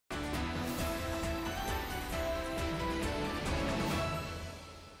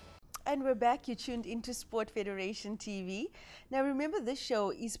And we're back. You tuned into Sport Federation TV. Now remember, this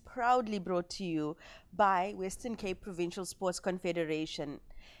show is proudly brought to you by Western Cape Provincial Sports Confederation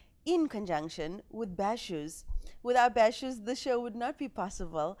in conjunction with Bashes. Without Bashes, the show would not be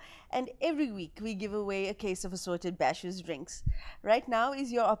possible. And every week we give away a case of assorted Bashes drinks. Right now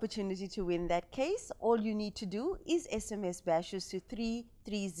is your opportunity to win that case. All you need to do is SMS Bashes to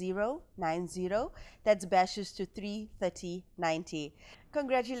 33090. That's Bashes to 33090.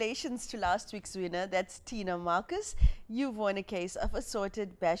 Congratulations to last week's winner. That's Tina Marcus. You've won a case of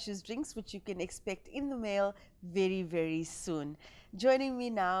assorted Bashes drinks, which you can expect in the mail very, very soon. Joining me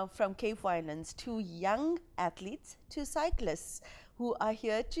now from Cape Winelands, two young athletes, two cyclists who are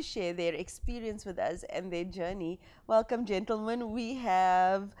here to share their experience with us and their journey. Welcome, gentlemen. We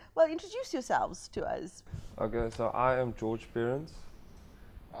have, well, introduce yourselves to us. Okay, so I am George Perrins.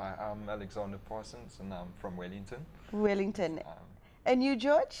 I'm Alexander Parsons, and I'm from Wellington. Wellington. And you,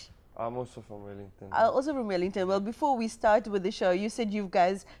 George? I'm also from Wellington. Also from Wellington. Well, before we start with the show, you said you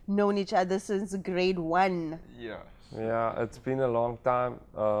guys known each other since grade 1. Yeah. Yeah, it's been a long time.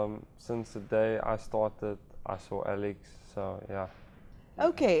 Since the day I started, I saw Alex, so yeah.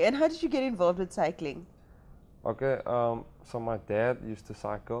 Okay, and how did you get involved with cycling? Okay, so my dad used to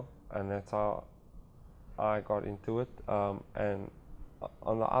cycle, and that's how I got into it. And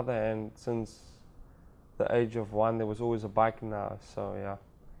on the other hand, since the age of 1, there was always a bike in the house, so yeah.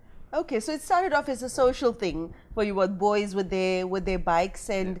 Okay, so it started off as a social thing for you, what boys with their bikes,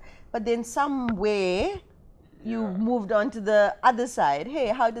 and but then somewhere you moved on to the other side. Hey,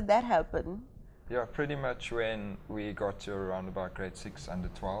 how did that happen? Yeah, pretty much when we got to around about grade 6, under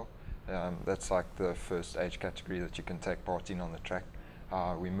 12. That's like the first age category that you can take part in on the track.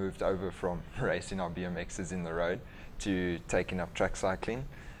 We moved over from racing our BMXs in the road to taking up track cycling,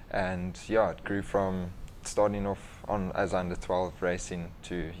 and yeah, it grew from starting off on as under 12 racing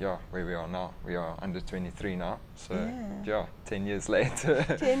to where we are now. We are under 23 now, so 10 years later.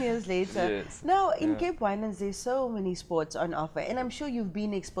 10 years later. Yes. Now in Cape Winelands there's so many sports on offer, and I'm sure you've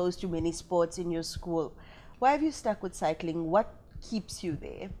been exposed to many sports in your school. Why have you stuck with cycling? What keeps you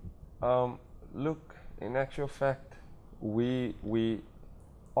there? Look, in actual fact, we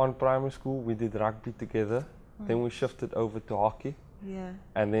on primary school we did rugby together, then we shifted over to hockey,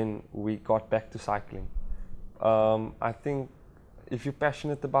 and then we got back to cycling. I think if you're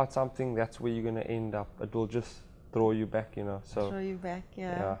passionate about something, that's where you're going to end up. It will just throw you back, you know. So throw you back,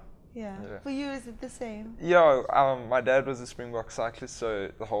 yeah. For you, is it the same? Yeah, my dad was a Springbok cyclist,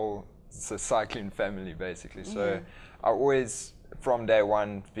 so it's a cycling family basically. So I always, from day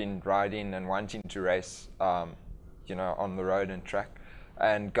one, been riding and wanting to race, you know, on the road and track.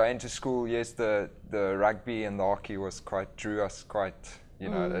 And going to school, yes, the rugby and the hockey drew us quite, you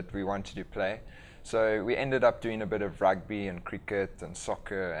know, that we wanted to play. So we ended up doing a bit of rugby and cricket and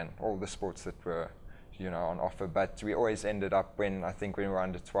soccer and all the sports that were, you know, on offer. But we always ended up, when we were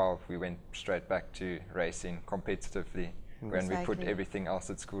under 12, we went straight back to racing competitively when we put everything else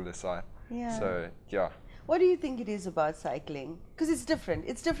at school aside. Yeah. So, yeah. What do you think it is about cycling? Because it's different.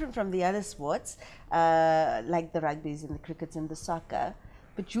 It's different from the other sports, like the rugbies and the crickets and the soccer.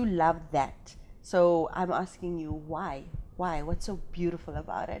 But you love that. So I'm asking you, why? Why? What's so beautiful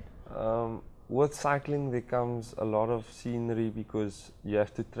about it? With cycling, there comes a lot of scenery because you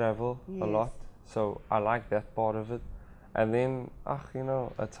have to travel a lot. So I like that part of it. And then, you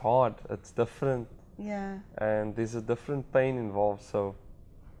know, it's hard. It's different. Yeah. And there's a different pain involved. So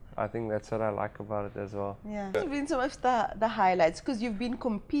I think that's what I like about it as well. Yeah. What's been some of the highlights? Because you've been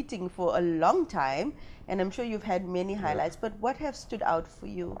competing for a long time, and I'm sure you've had many highlights. But what have stood out for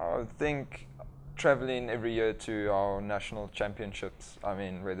you? I think traveling every year to our national championships, I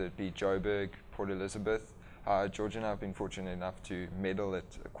mean, whether it be Joburg, Port Elizabeth, George and I have been fortunate enough to medal at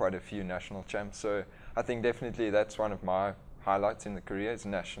quite a few national champs. So I think definitely that's one of my highlights in the career, is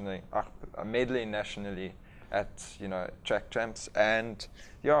nationally, medaling nationally at, you know, track champs. And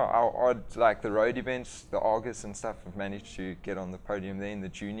yeah, our odd, like the road events, the Argus and stuff, I've managed to get on the podium there in the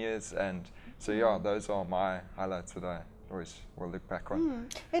juniors. And so yeah, those are my highlights that I always will look back on.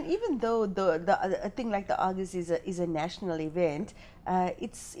 And even though a thing like the Argus is a national event,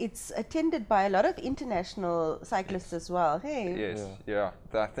 it's attended by a lot of international cyclists as well. Hey. Yes,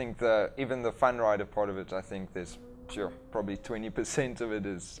 I think even the fun rider part of it, I think there's probably 20% of it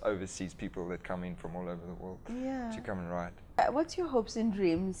is overseas people that come in from all over the world to come and ride. What's your hopes and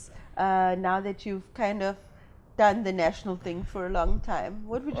dreams now that you've kind of done the national thing for a long time?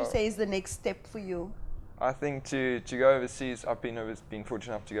 What would you say is the next step for you? I think to go overseas, I've been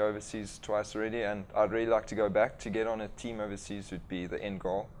fortunate enough to go overseas twice already, and I'd really like to go back. To get on a team overseas would be the end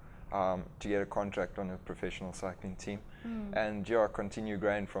goal. to get a contract on a professional cycling team, and yeah, continue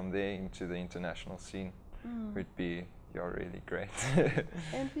growing from there into the international scene would be really great.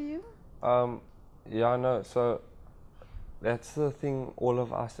 And for you? Yeah, no. So that's the thing. All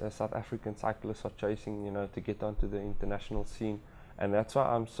of us as South African cyclists are chasing, you know, to get onto the international scene, and that's why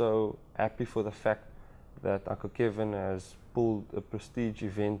I'm so happy for the fact that Uncle Kevin has pulled a prestige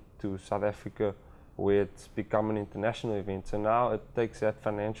event to South Africa, where it's become an international event. So now it takes that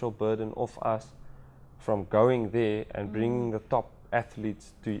financial burden off us from going there and bringing the top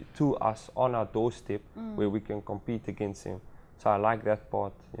athletes to us on our doorstep, where we can compete against them. So I like that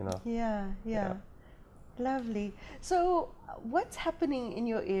part, you know. Yeah. Lovely. So what's happening in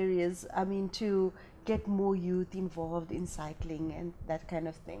your areas, I mean, to get more youth involved in cycling and that kind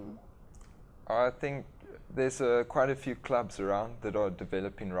of thing? I think there's quite a few clubs around that are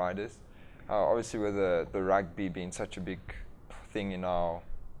developing riders. Obviously, with the rugby being such a big thing in our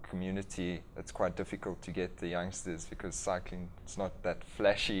community, it's quite difficult to get the youngsters, because cycling is not that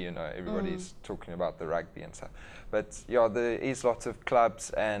flashy, you know, everybody's talking about the rugby and stuff. But yeah, there is lots of clubs,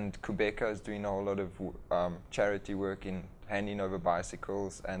 and Kubeka is doing a whole lot of charity work in handing over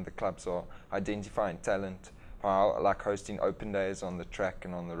bicycles, and the clubs are identifying talent, like hosting open days on the track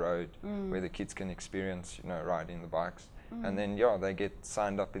and on the road, where the kids can experience, you know, riding the bikes. And then yeah, they get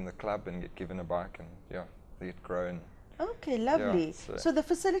signed up in the club and get given a bike, and yeah, they get grown. Okay, lovely. Yeah, so the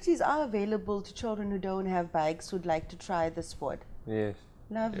facilities are available to children who don't have bikes who'd like to try the sport. Yes.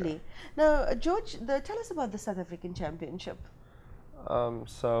 Lovely. Now, George, tell us about the South African Championship.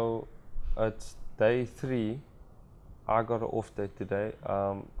 So it's day 3. I got an off day today,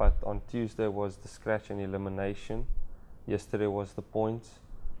 but on Tuesday was the scratch and elimination. Yesterday was the points.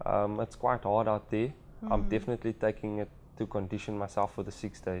 It's quite hard out there. I'm definitely taking it to condition myself for the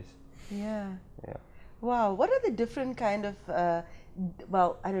 6 days. Yeah. Yeah. Wow. What are the different kind of,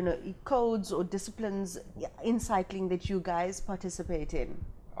 well, I don't know, codes or disciplines in cycling that you guys participate in?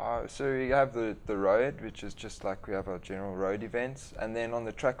 So we have the road, which is just like we have our general road events, and then on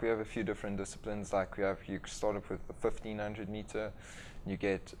the track we have a few different disciplines. Like you start off with the 1500 meter, you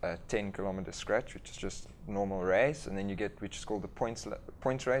get a 10-kilometer scratch, which is just normal race, and then you get which is called the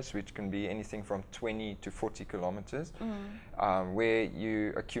points race, which can be anything from 20 to 40 kilometers, where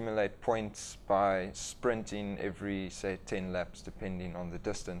you accumulate points by sprinting every, say, 10 laps, depending on the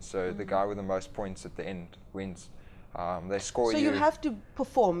distance. So the guy with the most points at the end wins. They score so you have to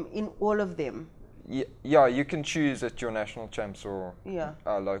perform in all of them? Yeah, you can choose at your national champs or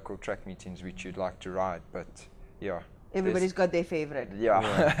local track meetings which you'd like to ride, but yeah. Everybody's got their favorite.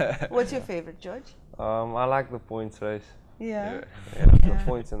 Yeah. What's your favorite, George? I like the points race. Yeah. The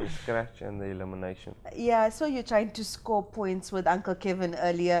points and the scratch and the elimination. Yeah, so you're trying to score points with Uncle Kevin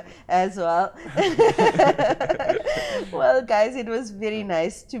earlier as well. Well, guys, it was very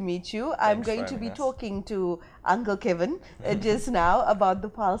nice to meet you. I'm going to be talking to Uncle Kevin just now about the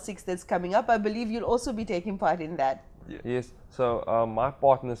PAL 6 that's coming up. I believe you'll also be taking part in that. Yeah. Yes, so my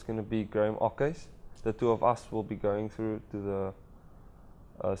partner's going to be Graham Ockes. The two of us will be going through to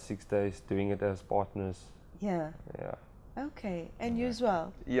the 6 days, doing it as partners. Yeah. Yeah. Okay, and you as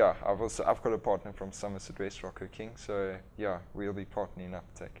well? Yeah, I've got a partner from Somerset West, Rocco King, so yeah, we'll be partnering up,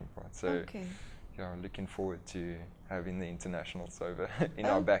 taking part. So okay. Yeah, looking forward to having the internationals over in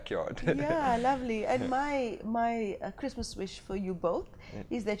our backyard. Yeah, lovely. And my Christmas wish for you both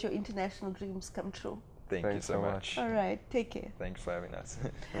is that your international dreams come true. Thank you so much. All right, take care. Thanks for having us.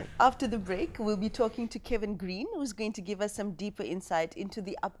 After the break, we'll be talking to Kevin Green, who's going to give us some deeper insight into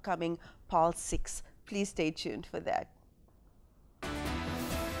the upcoming PAL 6. Please stay tuned for that.